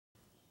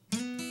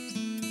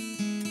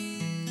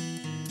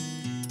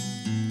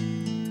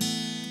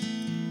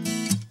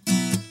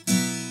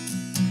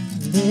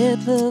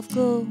let love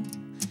go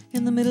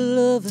in the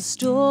middle of a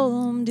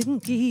storm.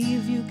 Didn't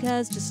give you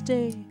guys to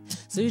stay,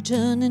 so you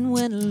turned and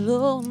went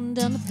alone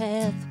down the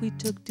path we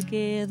took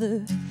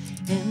together,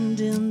 and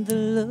in the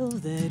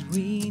love that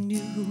we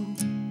knew.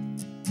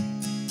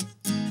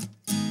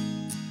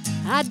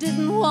 I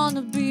didn't want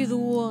to be the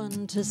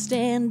one to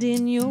stand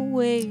in your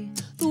way.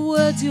 The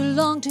words you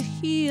longed to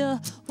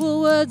hear were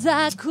words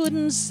I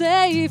couldn't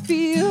say.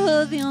 Fear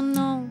of the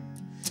unknown,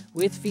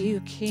 with fear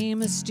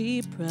came a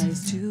steep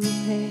price to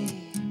pay.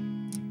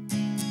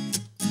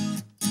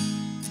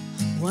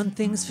 One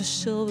thing's for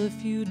sure,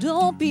 if you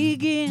don't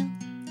begin,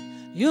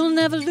 you'll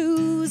never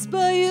lose,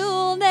 but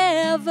you'll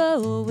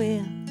never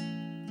win.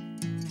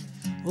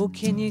 Oh,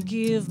 can you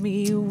give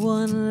me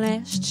one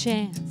last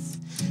chance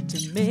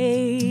to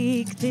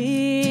make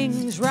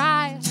things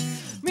right?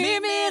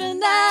 Meet me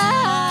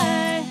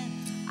tonight.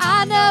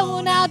 I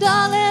know now,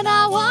 darling,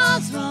 I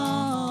was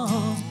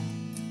wrong.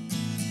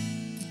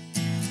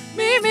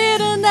 Meet me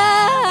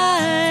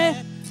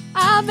tonight.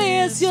 I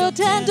miss your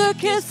tender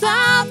kiss,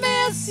 I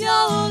miss your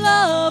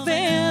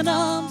loving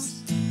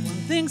arms.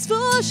 One thing's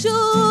for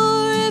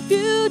sure, if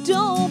you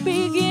don't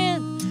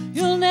begin,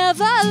 you'll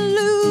never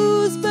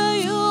lose,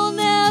 but you'll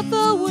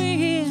never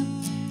win.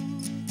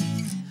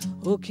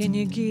 Oh, can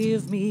you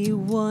give me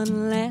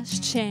one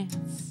last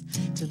chance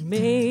to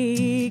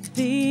make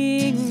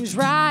things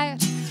right?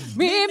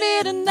 Meet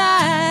me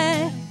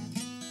tonight.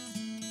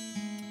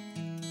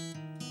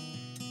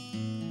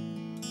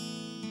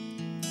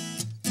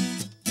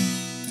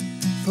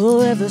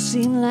 Forever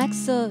seemed like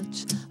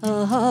such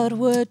a hard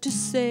word to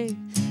say.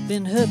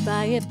 Been hurt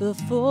by it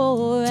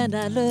before, and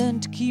I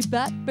learned to keep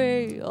at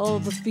bay all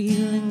the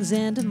feelings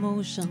and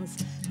emotions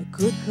that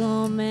could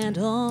come and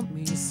haunt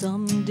me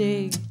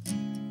someday.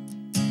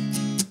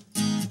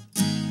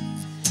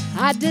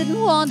 I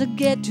didn't want to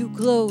get too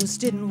close,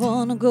 didn't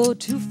want to go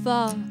too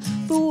far.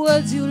 The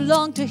words you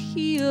longed to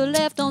hear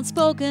left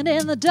unspoken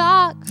in the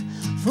dark.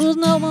 Fooled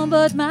no one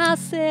but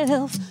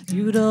myself,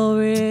 you'd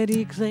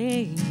already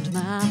claimed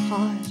my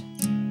heart.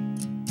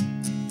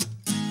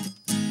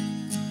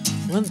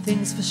 One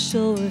thing's for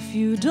sure, if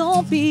you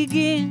don't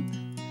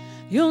begin,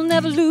 you'll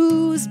never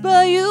lose,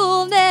 but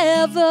you'll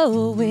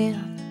never win.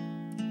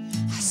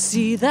 I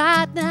see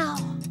that now,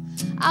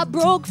 I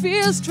broke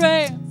fear's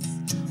trance.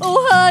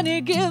 Oh honey,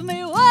 give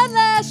me one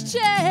last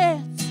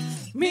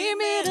chance. Meet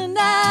me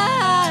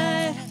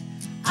tonight.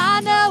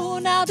 I know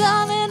now,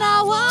 darling,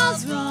 I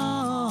was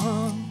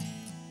wrong.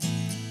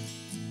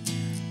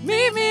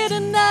 Meet me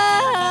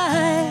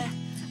tonight.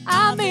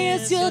 I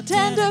miss your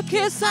tender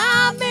kiss,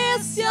 I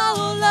miss your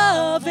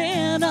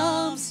loving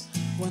arms.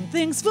 One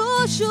thing's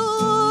for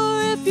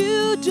sure, if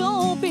you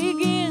don't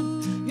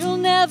begin, you'll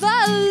never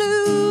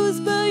lose,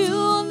 but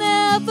you'll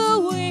never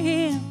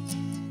win.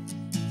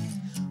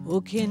 Oh,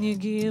 can you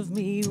give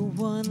me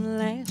one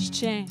last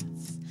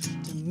chance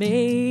to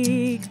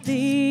make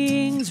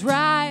things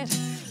right?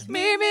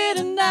 Meet me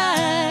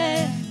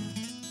tonight.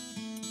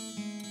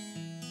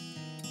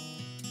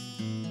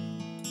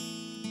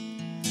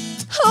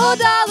 Oh,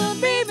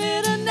 darling, meet me